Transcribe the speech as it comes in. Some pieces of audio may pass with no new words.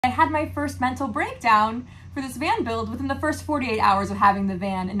had my first mental breakdown for this van build within the first 48 hours of having the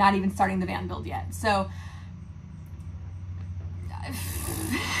van and not even starting the van build yet. So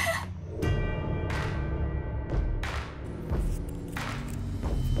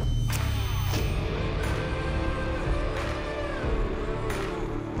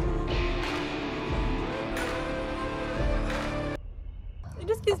it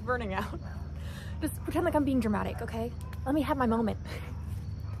just keeps burning out. Just pretend like I'm being dramatic, okay? Let me have my moment.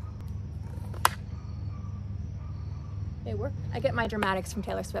 It worked. I get my dramatics from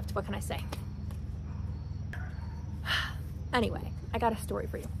Taylor Swift. What can I say? Anyway, I got a story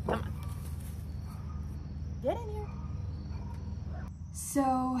for you. Come on. Get in here.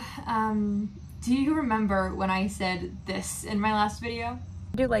 So, do you remember when I said this in my last video?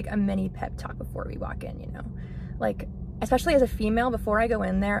 Do like a mini pep talk before we walk in, you know? Like, especially as a female, before I go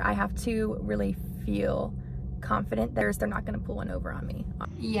in there, I have to really feel confident they're not gonna pull one over on me.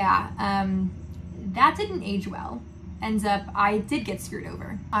 Yeah, that didn't age well. Ends up, I did get screwed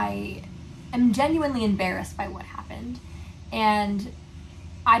over. I am genuinely embarrassed by what happened. And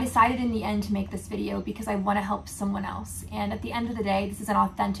I decided in the end to make this video because I want to help someone else. And at the end of the day, this is an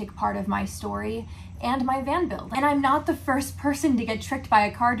authentic part of my story and my van build. And I'm not the first person to get tricked by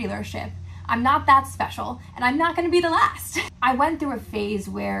a car dealership. I'm not that special, and I'm not gonna be the last. I went through a phase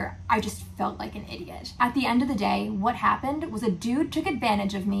where I just felt like an idiot. At the end of the day, what happened was a dude took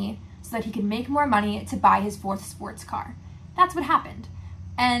advantage of me so that he could make more money to buy his 4th sports car. That's what happened.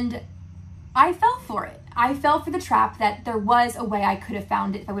 And I fell for it. I fell for the trap that there was a way I could have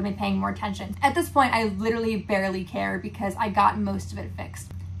found it if I would have been paying more attention. At this point, I literally barely care because I got most of it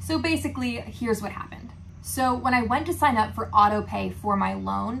fixed. So basically, here's what happened. So when I went to sign up for auto pay for my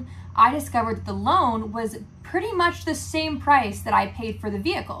loan, I discovered that the loan was pretty much the same price that I paid for the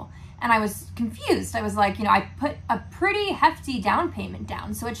vehicle. And I was confused. I was like, you know, I put a pretty hefty down payment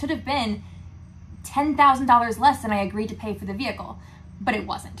down, so it should have been $10,000 less than I agreed to pay for the vehicle, but it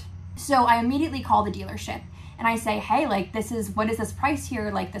wasn't. So I immediately call the dealership and I say, hey, like what is this price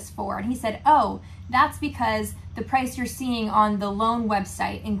here like this for? And he said, oh, that's because the price you're seeing on the loan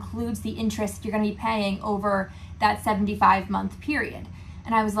website includes the interest you're gonna be paying over that 75-month period.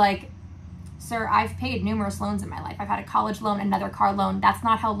 And I was like, sir, I've paid numerous loans in my life. I've had a college loan, another car loan. That's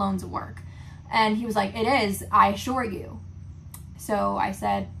not how loans work. And he was like, it is, I assure you. So I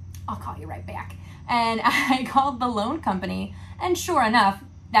said, I'll call you right back. And I called the loan company, and sure enough,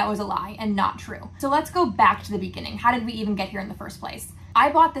 that was a lie and not true. So let's go back to the beginning. How did we even get here in the first place?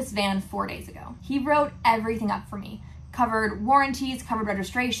 I bought this van 4 days ago. He wrote everything up for me. Covered warranties, covered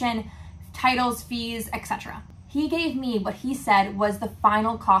registration, titles, fees, etc. He gave me what he said was the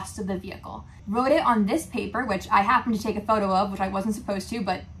final cost of the vehicle. Wrote it on this paper, which I happened to take a photo of, which I wasn't supposed to,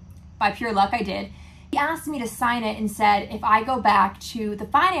 but by pure luck I did. He asked me to sign it and said, if I go back to the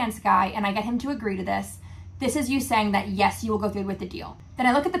finance guy and I get him to agree to this, this is you saying that yes, you will go through with the deal. Then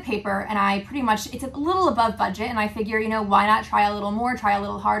I look at the paper and I pretty much, it's a little above budget, and I figure, you know, why not try a little more, try a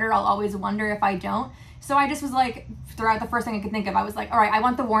little harder? I'll always wonder if I don't. So I just was like, throughout the first thing I could think of, I was like, all right, I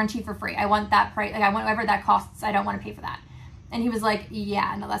want the warranty for free. I want that price, like I want whatever that costs, I don't want to pay for that. And he was like,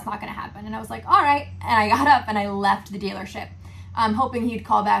 yeah, no, that's not gonna happen. And I was like, all right. And I got up and I left the dealership, hoping he'd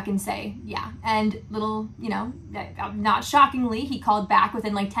call back and say, yeah. And little, you know, not shockingly, he called back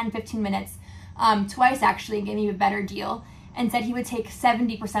within like 10, 15 minutes, twice actually, and gave me a better deal and said he would take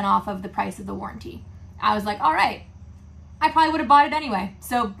 70% off of the price of the warranty. I was like, all right. I probably would have bought it anyway,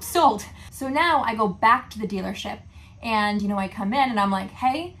 so sold. So now I go back to the dealership and, you know, I come in and I'm like,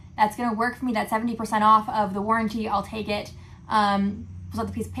 hey, that's gonna work for me, that 70% off of the warranty, I'll take it. Pulls out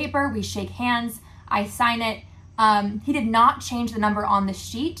the piece of paper, we shake hands, I sign it. He did not change the number on the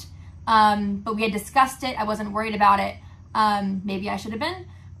sheet, but we had discussed it, I wasn't worried about it. Maybe I should have been.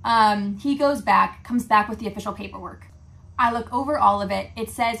 He goes back, comes back with the official paperwork. I look over all of it. It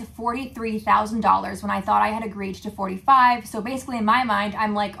says $43,000 when I thought I had agreed to 45. So basically in my mind,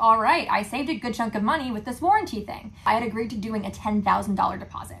 I'm like, all right, I saved a good chunk of money with this warranty thing. I had agreed to doing a $10,000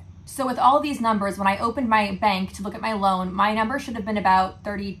 deposit. So with all these numbers, when I opened my bank to look at my loan, my number should have been about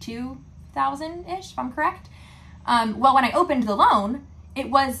 32,000-ish, if I'm correct. Well, when I opened the loan, it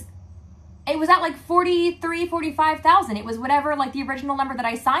was at like 43, 45,000. It was whatever like the original number that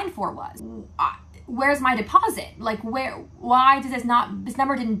I signed for was. Where's my deposit? Like why does this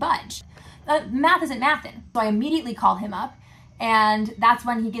number didn't budge? Math isn't mathin'. So I immediately call him up, and that's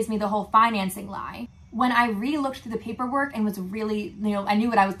when he gives me the whole financing lie. When I re-looked through the paperwork and was really, you know, I knew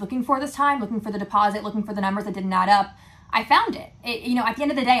what I was looking for this time, looking for the deposit, looking for the numbers that didn't add up, I found it. You know, at the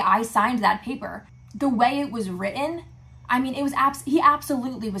end of the day, I signed that paper. The way it was written I mean, he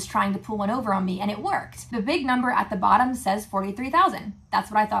absolutely was trying to pull one over on me, and it worked. The big number at the bottom says $43,000.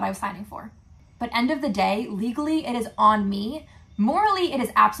 That's what I thought I was signing for. But end of the day, legally, it is on me. Morally, it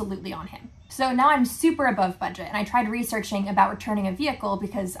is absolutely on him. So now I'm super above budget, and I tried researching about returning a vehicle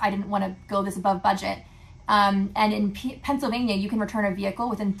because I didn't want to go this above budget. And in Pennsylvania, you can return a vehicle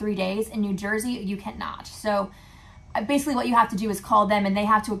within 3 days. In New Jersey, you cannot. So basically what you have to do is call them and they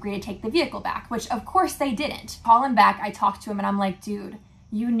have to agree to take the vehicle back, which of course they didn't. Call him back, I talked to him and I'm like, dude,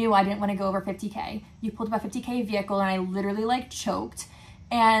 you knew I didn't want to go over 50K. You pulled up a 50K vehicle and I literally like choked.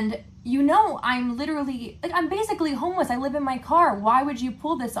 And you know, I'm literally, like, I'm basically homeless. I live in my car. Why would you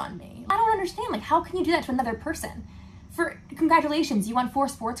pull this on me? I don't understand. Like, how can you do that to another person? Congratulations, you want 4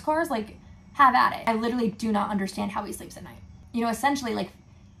 sports cars? Like, have at it. I literally do not understand how he sleeps at night. You know, essentially, like,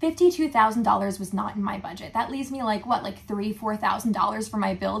 $52,000 was not in my budget. That leaves me like, what, like $3,000-$4,000 for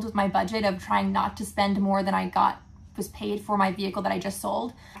my build with my budget of trying not to spend more than I was paid for my vehicle that I just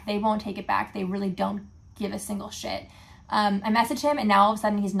sold. They won't take it back. They really don't give a single shit. I message him and now all of a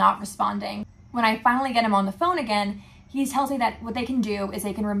sudden he's not responding. When I finally get him on the phone again, he tells me that what they can do is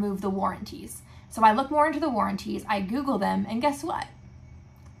they can remove the warranties. So I look more into the warranties, I Google them, and guess what?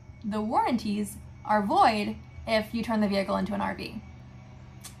 The warranties are void if you turn the vehicle into an RV.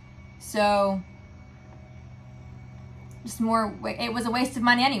 So it was a waste of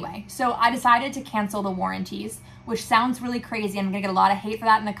money anyway. So I decided to cancel the warranties, which sounds really crazy. I'm gonna get a lot of hate for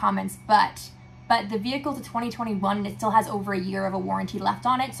that in the comments, but the vehicle's a 2021 and it still has over a year of a warranty left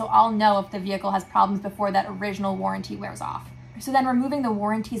on it. So I'll know if the vehicle has problems before that original warranty wears off. So then removing the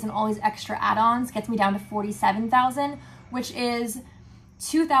warranties and all these extra add-ons gets me down to $47,000, which is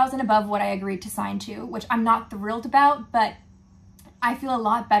 $2,000 above what I agreed to sign to, which I'm not thrilled about, but I feel a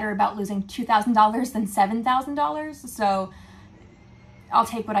lot better about losing $2,000 than $7,000, so I'll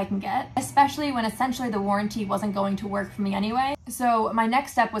take what I can get, especially when essentially the warranty wasn't going to work for me anyway. So my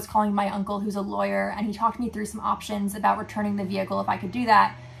next step was calling my uncle, who's a lawyer, and he talked me through some options about returning the vehicle if I could do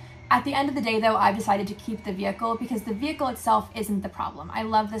that. At the end of the day, though, I've decided to keep the vehicle because the vehicle itself isn't the problem. I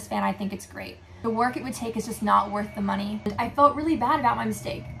love this van, I think it's great. The work it would take is just not worth the money. And I felt really bad about my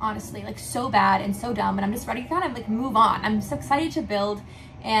mistake, honestly, like so bad and so dumb, and I'm just ready to kind of like move on. I'm so excited to build,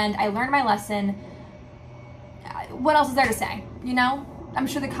 and I learned my lesson. What else is there to say, you know? I'm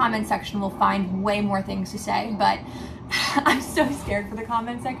sure the comment section will find way more things to say, but I'm so scared for the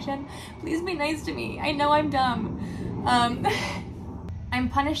comment section. Please be nice to me. I know I'm dumb. I'm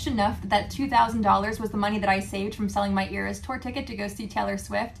punished enough that $2,000 was the money that I saved from selling my Eras tour ticket to go see Taylor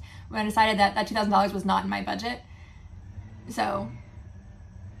Swift when I decided that that $2,000 was not in my budget. So,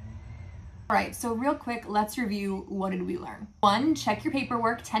 all right, so real quick, let's review what did we learn. 1, check your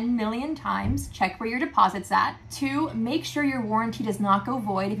paperwork 10 million times. Check where your deposit's at. 2, make sure your warranty does not go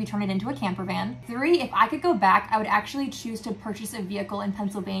void if you turn it into a camper van. 3, if I could go back, I would actually choose to purchase a vehicle in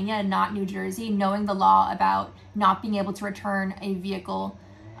Pennsylvania and not New Jersey, knowing the law about not being able to return a vehicle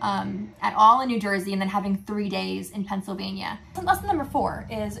at all in New Jersey and then having 3 days in Pennsylvania. Lesson number 4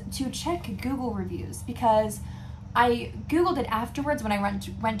 is to check Google reviews, because I Googled it afterwards when I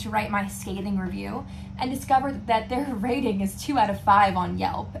went to write my scathing review and discovered that their rating is 2 out of 5 on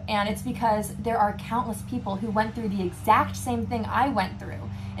Yelp. And it's because there are countless people who went through the exact same thing I went through.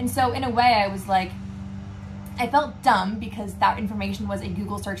 And so in a way I was like, I felt dumb because that information was a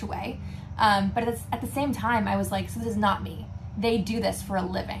Google search away. But at the same time, I was like, so this is not me. They do this for a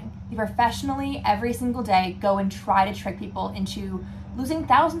living. They professionally, every single day, go and try to trick people into losing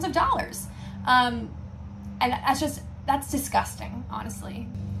thousands of dollars. And that's disgusting, honestly.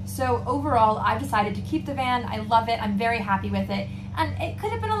 So overall, I've decided to keep the van. I love it. I'm very happy with it. And it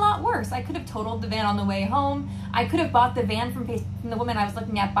could have been a lot worse. I could have totaled the van on the way home. I could have bought the van from the woman I was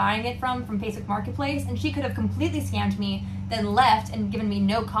looking at buying it from Facebook Marketplace, and she could have completely scammed me, then left and given me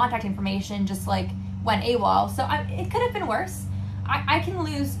no contact information, just like went AWOL. So it could have been worse. I can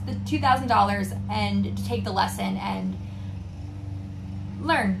lose the $2,000 and take the lesson and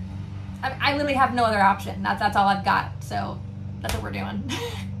learn. I literally have no other option. That's all I've got. So that's what we're doing.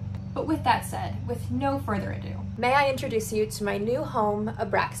 But with that said, with no further ado, may I introduce you to my new home,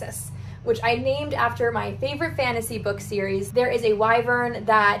 Abraxas, which I named after my favorite fantasy book series. There is a wyvern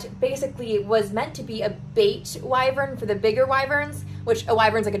that basically was meant to be a bait wyvern for the bigger wyverns, which a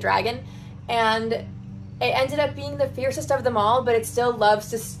wyvern's like a dragon, and it ended up being the fiercest of them all, but it still loves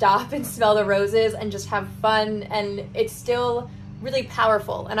to stop and smell the roses and just have fun, and it's still really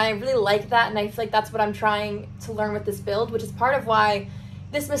powerful, and I really like that, and I feel like that's what I'm trying to learn with this build, which is part of why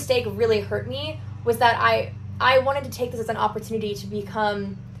this mistake really hurt me, was that I wanted to take this as an opportunity to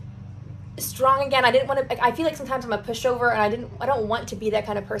become strong again. I didn't want to, I feel like sometimes I'm a pushover, and I don't want to be that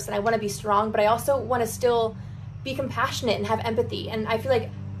kind of person. I want to be strong, but I also want to still be compassionate and have empathy. And I feel like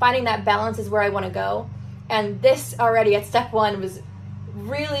finding that balance is where I want to go. And this already at step 1 was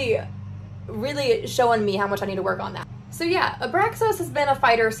really showing me how much I need to work on that. So yeah, Abraxos has been a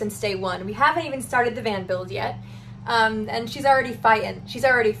fighter since day 1. We haven't even started the van build yet. And she's already fighting. She's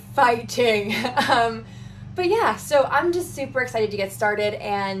already fighting. But yeah, so I'm just super excited to get started,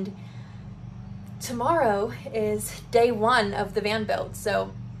 and tomorrow is day 1 of the van build,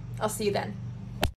 so I'll see you then.